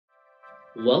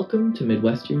Welcome to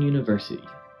Midwestern University,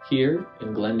 here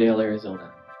in Glendale,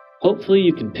 Arizona. Hopefully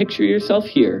you can picture yourself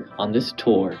here on this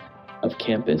tour of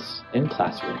campus and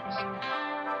classrooms.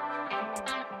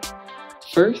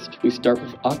 First, we start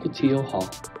with Ocotillo Hall,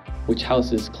 which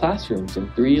houses classrooms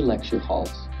in 3 lecture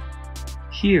halls.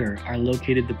 Here are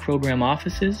located the program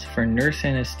offices for nurse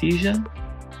anesthesia,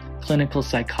 clinical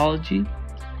psychology,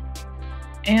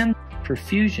 and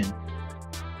perfusion.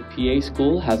 The PA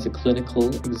school has a clinical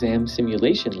exam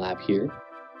simulation lab here,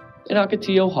 and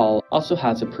Ocotillo Hall also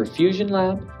has a perfusion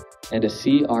lab and a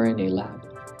cRNA lab.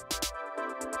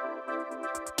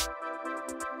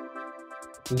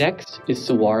 Next is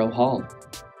Saguaro Hall,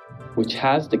 which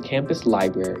has the campus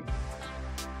library,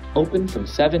 open from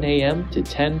 7 a.m. to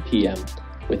 10 p.m.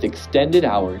 with extended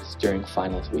hours during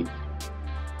finals week.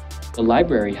 The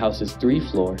library houses 3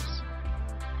 floors.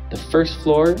 The first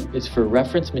floor is for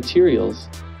reference materials,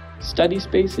 study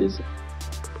spaces,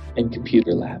 and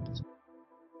computer labs.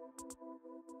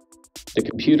 The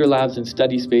computer labs and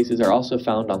study spaces are also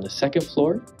found on the 2nd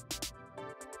floor,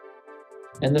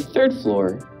 and the 3rd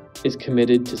floor is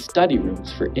committed to study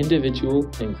rooms for individual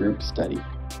and group study.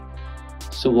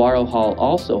 Saguaro Hall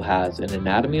also has an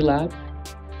anatomy lab,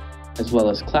 as well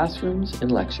as classrooms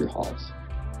and lecture halls.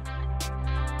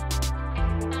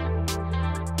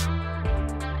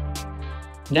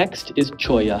 Next is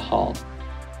Cholla Hall.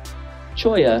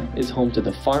 Cholla is home to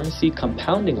the Pharmacy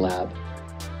Compounding Lab,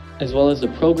 as well as the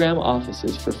program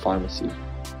offices for pharmacy.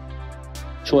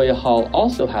 Cholla Hall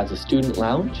also has a student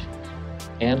lounge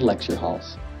and lecture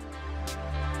halls.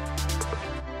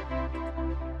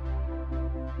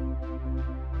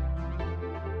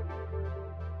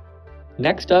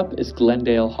 Next up is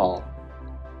Glendale Hall.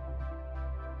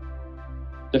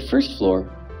 The first floor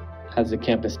has the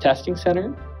campus testing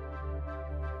center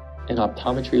and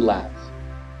optometry labs.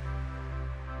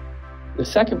 The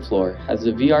 2nd floor has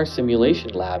the VR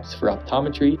simulation labs for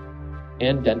optometry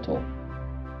and dental.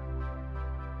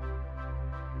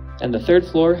 And the 3rd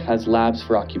floor has labs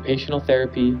for occupational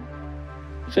therapy,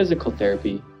 physical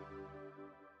therapy,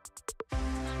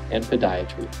 and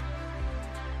podiatry,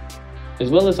 as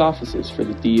well as offices for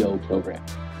the DO program.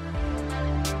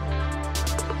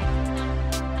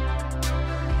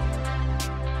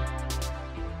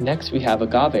 Next, we have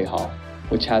Agave Hall,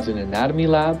 which has an anatomy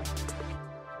lab,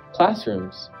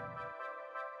 classrooms,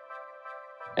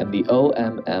 and the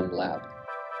OMM lab.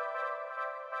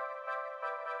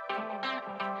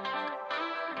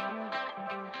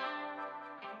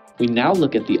 We now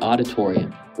look at the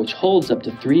auditorium, which holds up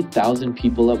to 3,000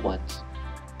 people at once.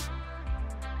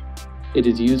 It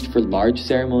is used for large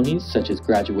ceremonies such as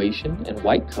graduation and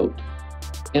white coat,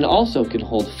 and also can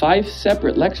hold 5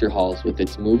 separate lecture halls with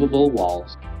its movable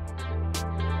walls.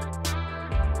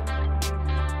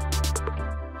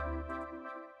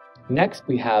 Next,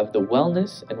 we have the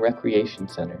Wellness and Recreation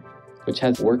Center, which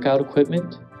has workout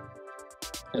equipment,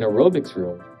 an aerobics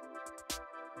room,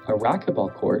 a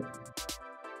racquetball court,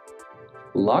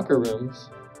 locker rooms,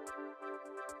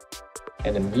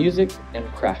 and a music and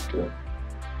craft room.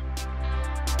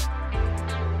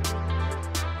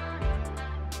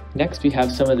 Next, we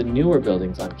have some of the newer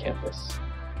buildings on campus.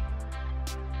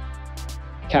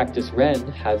 Cactus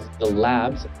Ren has the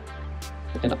labs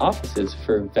and offices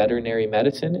for veterinary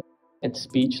medicine and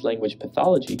speech-language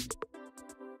pathology,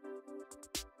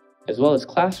 as well as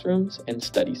classrooms and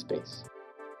study space.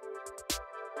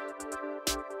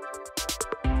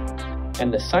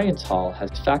 And the Science Hall has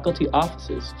faculty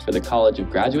offices for the College of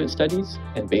Graduate Studies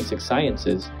and Basic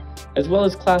Sciences, as well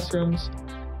as classrooms,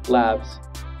 labs,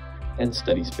 and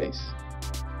study space.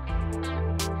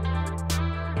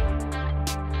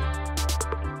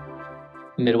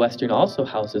 Midwestern also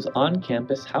houses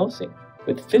on-campus housing,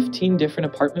 with 15 different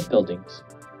apartment buildings,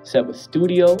 set with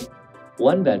studio,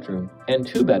 1-bedroom, and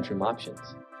 2-bedroom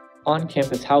options.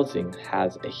 On-campus housing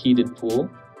has a heated pool,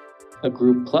 a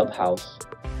group clubhouse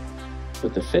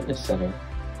with a fitness center,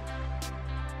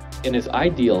 and is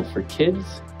ideal for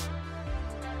kids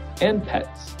and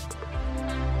pets.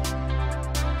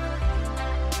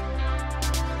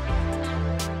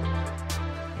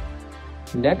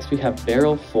 Next, we have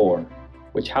Barrel 4,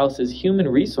 which houses human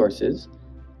resources,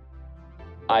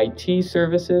 IT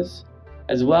services,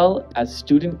 as well as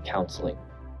student counseling.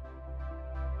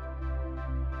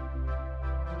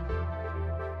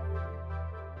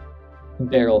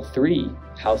 Barrel 3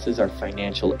 houses our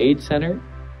financial aid center,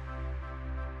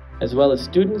 as well as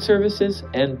student services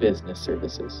and business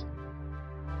services.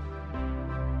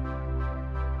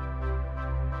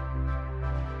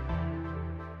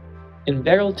 In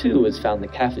Barrel 2 is found the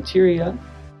cafeteria,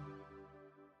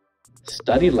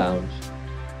 study lounge,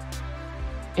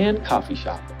 and coffee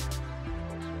shop.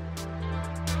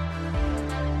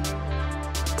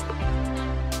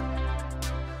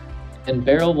 And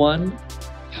barrel 1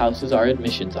 houses our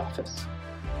admissions office.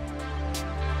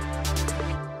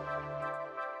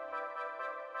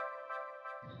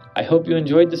 I hope you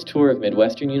enjoyed this tour of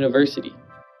Midwestern University.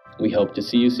 We hope to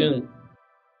see you soon.